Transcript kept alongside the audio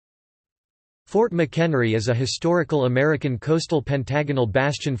Fort McHenry is a historical American coastal pentagonal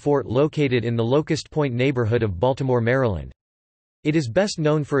bastion fort located in the Locust Point neighborhood of Baltimore, Maryland. It is best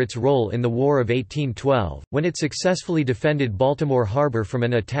known for its role in the War of 1812, when it successfully defended Baltimore Harbor from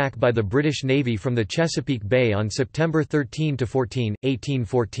an attack by the British Navy from the Chesapeake Bay on September 13–14,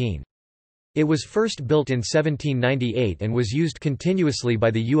 1814. It was first built in 1798 and was used continuously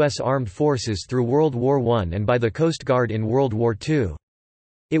by the U.S. Armed Forces through World War I and by the Coast Guard in World War II.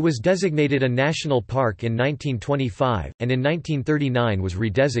 It was designated a national park in 1925, and in 1939 was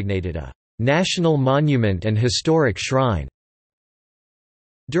redesignated a national monument and historic shrine.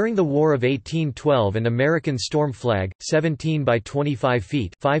 During the War of 1812, an American storm flag, 17 by 25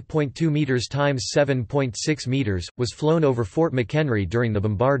 feet (5.2 meters times 7.6 meters), was flown over Fort McHenry during the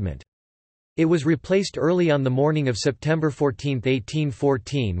bombardment. It was replaced early on the morning of September 14,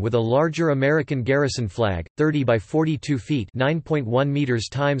 1814 with a larger American garrison flag, 30 by 42 feet (9.1 meters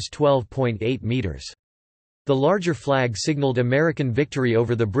times 12.8 meters). The larger flag signaled American victory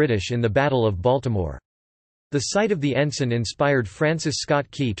over the British in the Battle of Baltimore. The sight of the ensign inspired Francis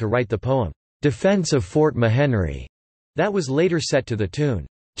Scott Key to write the poem, "Defense of Fort McHenry", that was later set to the tune,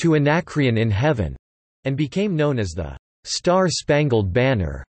 "To Anacreon in Heaven", and became known as the "Star-Spangled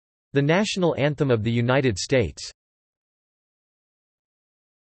Banner", the national anthem of the United States.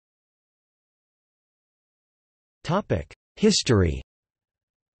 History.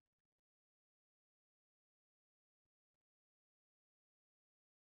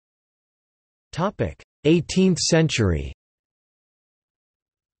 Topic: 18th century.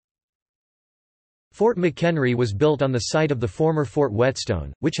 Fort McHenry was built on the site of the former Fort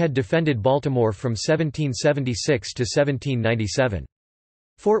Whetstone, which had defended Baltimore from 1776 to 1797.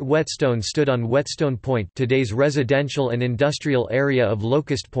 Fort Whetstone stood on Whetstone Point, today's residential and industrial area of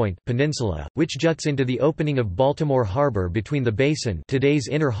Locust Point Peninsula, which juts into the opening of Baltimore Harbor between the Basin, today's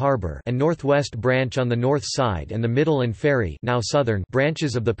Inner Harbor, and Northwest Branch on the north side and the Middle and Ferry, now Southern,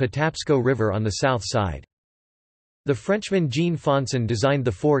 branches of the Patapsco River on the south side. The Frenchman Jean Fonson designed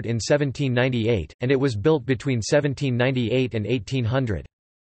the fort in 1798, and it was built between 1798 and 1800.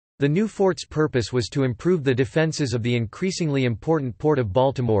 The new fort's purpose was to improve the defenses of the increasingly important port of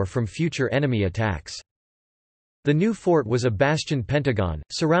Baltimore from future enemy attacks. The new fort was a bastion pentagon,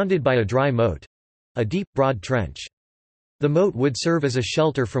 surrounded by a dry moat—a deep, broad trench. The moat would serve as a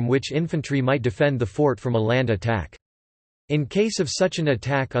shelter from which infantry might defend the fort from a land attack. In case of such an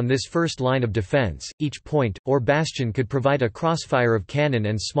attack on this first line of defense, each point, or bastion could provide a crossfire of cannon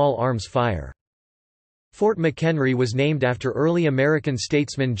and small arms fire. Fort McHenry was named after early American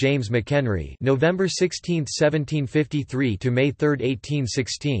statesman James McHenry, November 16, 1753 to May 3,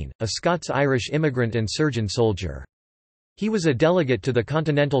 1816, a Scots-Irish immigrant and surgeon soldier. He was a delegate to the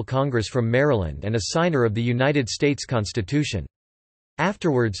Continental Congress from Maryland and a signer of the United States Constitution.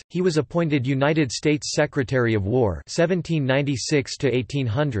 Afterwards, he was appointed United States Secretary of War 1796 to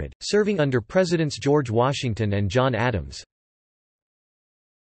 1800, serving under Presidents George Washington and John Adams.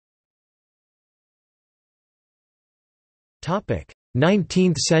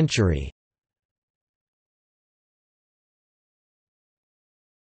 19th century.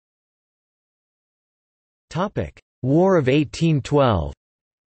 War of 1812.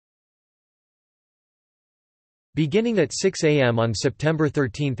 Beginning at 6 a.m. on September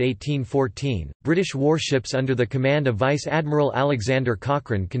 13, 1814, British warships under the command of Vice Admiral Alexander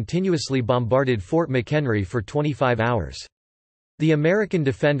Cochrane continuously bombarded Fort McHenry for 25 hours. The American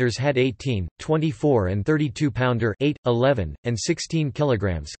defenders had 18, 24 and 32-pounder 8, 11, and 16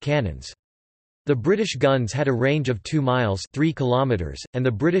 kilograms cannons. The British guns had a range of 2 miles 3 kilometers, and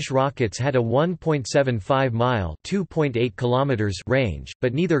the British rockets had a 1.75-mile 2.8 kilometers range,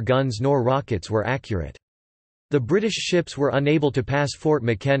 but neither guns nor rockets were accurate. The British ships were unable to pass Fort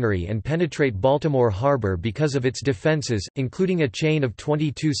McHenry and penetrate Baltimore Harbor because of its defences, including a chain of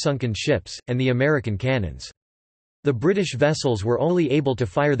 22 sunken ships, and the American cannons. The British vessels were only able to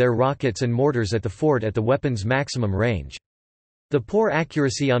fire their rockets and mortars at the fort at the weapon's maximum range. The poor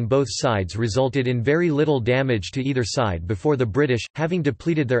accuracy on both sides resulted in very little damage to either side before the British, having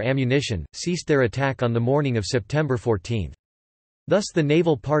depleted their ammunition, ceased their attack on the morning of September 14. Thus the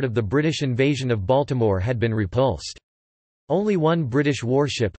naval part of the British invasion of Baltimore had been repulsed. Only one British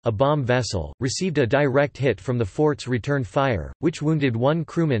warship, a bomb vessel, received a direct hit from the fort's return fire, which wounded 1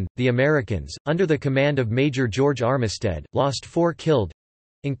 crewman. The Americans, under the command of Major George Armistead, lost 4 killed,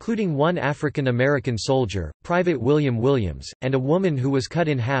 including 1 African-American soldier, Private William Williams, and a woman who was cut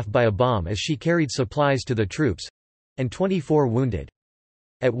in half by a bomb as she carried supplies to the troops, and 24 wounded.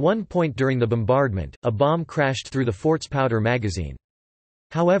 At one point during the bombardment, a bomb crashed through the fort's powder magazine.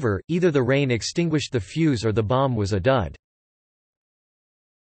 However, either the rain extinguished the fuse or the bomb was a dud.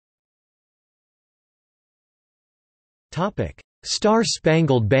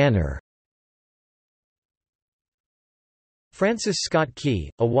 Star-Spangled Banner. Francis Scott Key,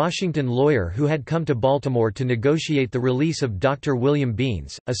 a Washington lawyer who had come to Baltimore to negotiate the release of Dr. William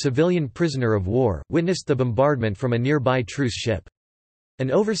Beans, a civilian prisoner of war, witnessed the bombardment from a nearby truce ship.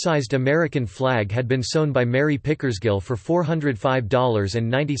 An oversized American flag had been sewn by Mary Pickersgill for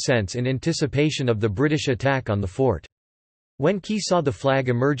 $405.90 in anticipation of the British attack on the fort. When Key saw the flag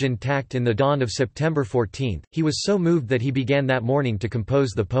emerge intact in the dawn of September 14, he was so moved that he began that morning to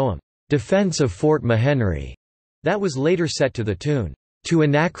compose the poem, "Defense of Fort McHenry," that was later set to the tune, "To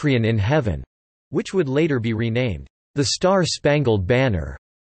Anacreon in Heaven," which would later be renamed, "The Star-Spangled Banner,"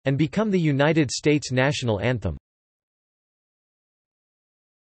 and become the United States national anthem.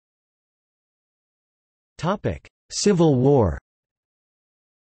 Civil War.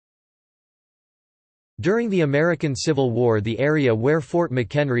 During the American Civil War, the area where Fort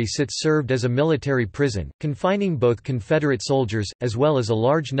McHenry sits served as a military prison, confining both Confederate soldiers, as well as a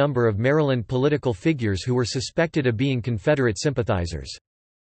large number of Maryland political figures who were suspected of being Confederate sympathizers.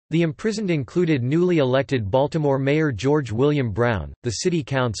 The imprisoned included newly elected Baltimore Mayor George William Brown, the City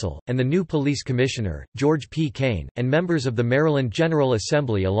Council, and the new Police Commissioner, George P. Kane, and members of the Maryland General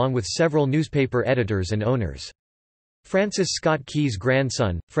Assembly along with several newspaper editors and owners. Francis Scott Key's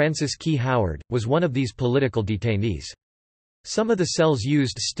grandson, Francis Key Howard, was one of these political detainees. Some of the cells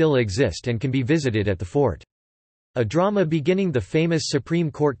used still exist and can be visited at the fort. A drama beginning the famous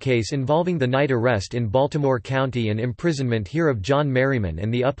Supreme Court case involving the night arrest in Baltimore County and imprisonment here of John Merriman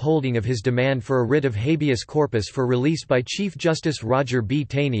and the upholding of his demand for a writ of habeas corpus for release by Chief Justice Roger B.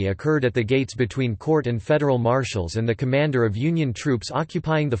 Taney occurred at the gates between court and federal marshals and the commander of Union troops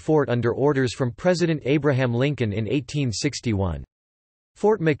occupying the fort under orders from President Abraham Lincoln in 1861.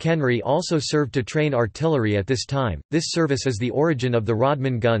 Fort McHenry also served to train artillery at this time. This service is the origin of the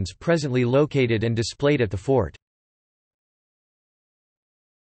Rodman guns presently located and displayed at the fort.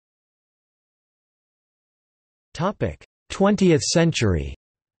 20th century.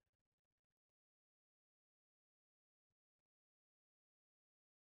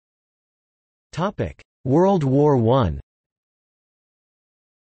 World War I.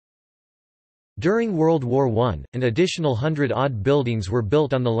 During World War I, an additional 100-odd buildings were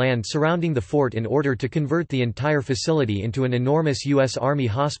built on the land surrounding the fort in order to convert the entire facility into an enormous U.S. Army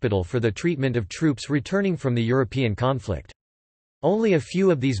hospital for the treatment of troops returning from the European conflict. Only a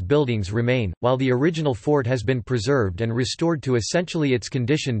few of these buildings remain, while the original fort has been preserved and restored to essentially its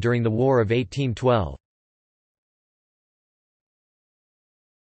condition during the War of 1812.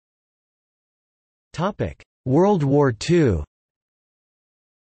 World War II.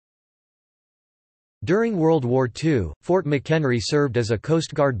 During World War II, Fort McHenry served as a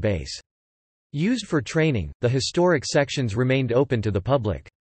Coast Guard base. Used for training, the historic sections remained open to the public.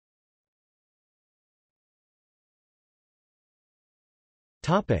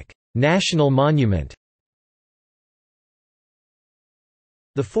 National Monument.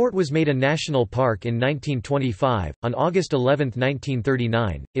 The fort was made a national park in 1925. On August 11,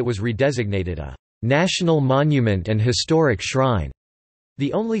 1939, it was redesignated a National Monument and Historic Shrine,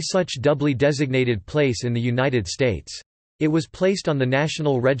 the only such doubly designated place in the United States. It was placed on the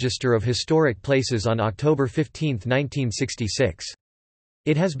National Register of Historic Places on October 15, 1966.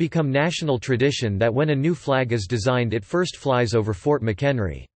 It has become national tradition that when a new flag is designed it first flies over Fort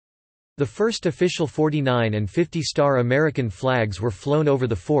McHenry. The first official 49 and 50-star American flags were flown over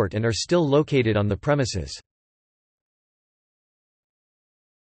the fort and are still located on the premises.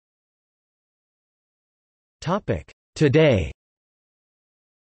 Today.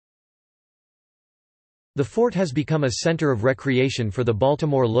 The fort has become a center of recreation for the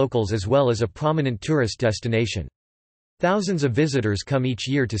Baltimore locals as well as a prominent tourist destination. Thousands of visitors come each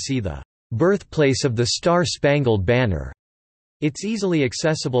year to see the birthplace of the Star-Spangled Banner. It's easily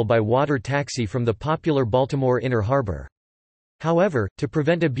accessible by water taxi from the popular Baltimore Inner Harbor. However, to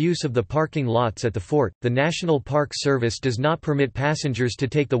prevent abuse of the parking lots at the fort, the National Park Service does not permit passengers to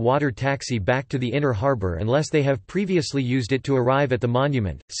take the water taxi back to the Inner Harbor unless they have previously used it to arrive at the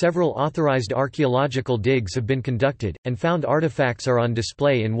monument. Several authorized archaeological digs have been conducted, and found artifacts are on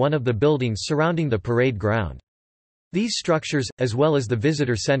display in one of the buildings surrounding the parade ground. These structures, as well as the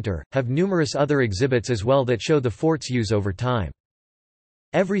visitor center, have numerous other exhibits as well that show the fort's use over time.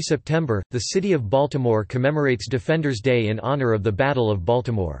 Every September, the city of Baltimore commemorates Defenders Day in honor of the Battle of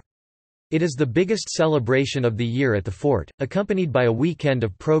Baltimore. It is the biggest celebration of the year at the fort, accompanied by a weekend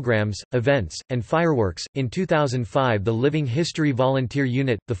of programs, events, and fireworks. In 2005, the Living History Volunteer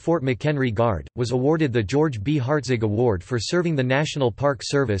Unit, the Fort McHenry Guard, was awarded the George B. Hartzig Award for serving the National Park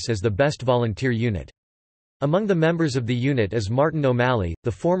Service as the best volunteer unit. Among the members of the unit is Martin O'Malley,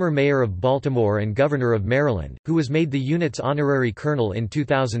 the former mayor of Baltimore and governor of Maryland, who was made the unit's honorary colonel in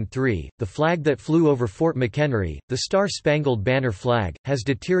 2003. The flag that flew over Fort McHenry, the Star-Spangled Banner flag, has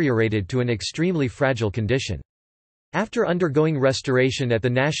deteriorated to an extremely fragile condition. After undergoing restoration at the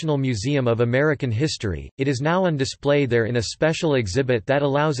National Museum of American History, it is now on display there in a special exhibit that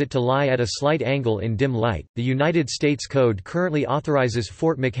allows it to lie at a slight angle in dim light. The United States Code currently authorizes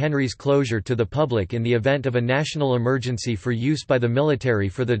Fort McHenry's closure to the public in the event of a national emergency for use by the military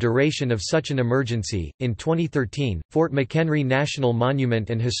for the duration of such an emergency. In 2013, Fort McHenry National Monument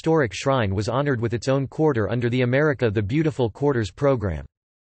and Historic Shrine was honored with its own quarter under the America the Beautiful Quarters program.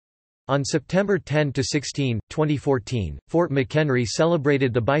 On September 10–16, 2014, Fort McHenry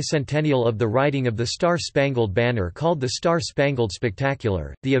celebrated the bicentennial of the writing of the Star-Spangled Banner called the Star-Spangled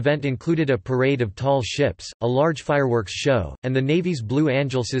Spectacular. The event included a parade of tall ships, a large fireworks show, and the Navy's Blue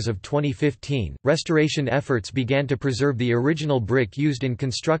Angelses of 2015. Restoration efforts began to preserve the original brick used in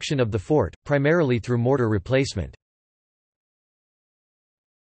construction of the fort, primarily through mortar replacement.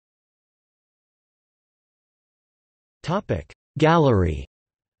 Topic: Gallery.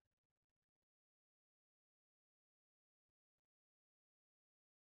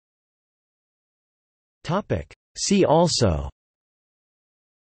 See also: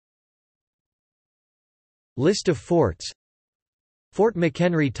 List of forts. Fort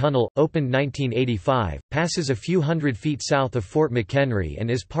McHenry Tunnel, opened 1985, passes a few hundred feet south of Fort McHenry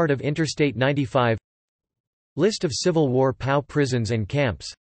and is part of Interstate 95. List of Civil War POW prisons and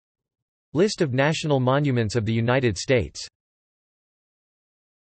camps. List of national monuments of the United States.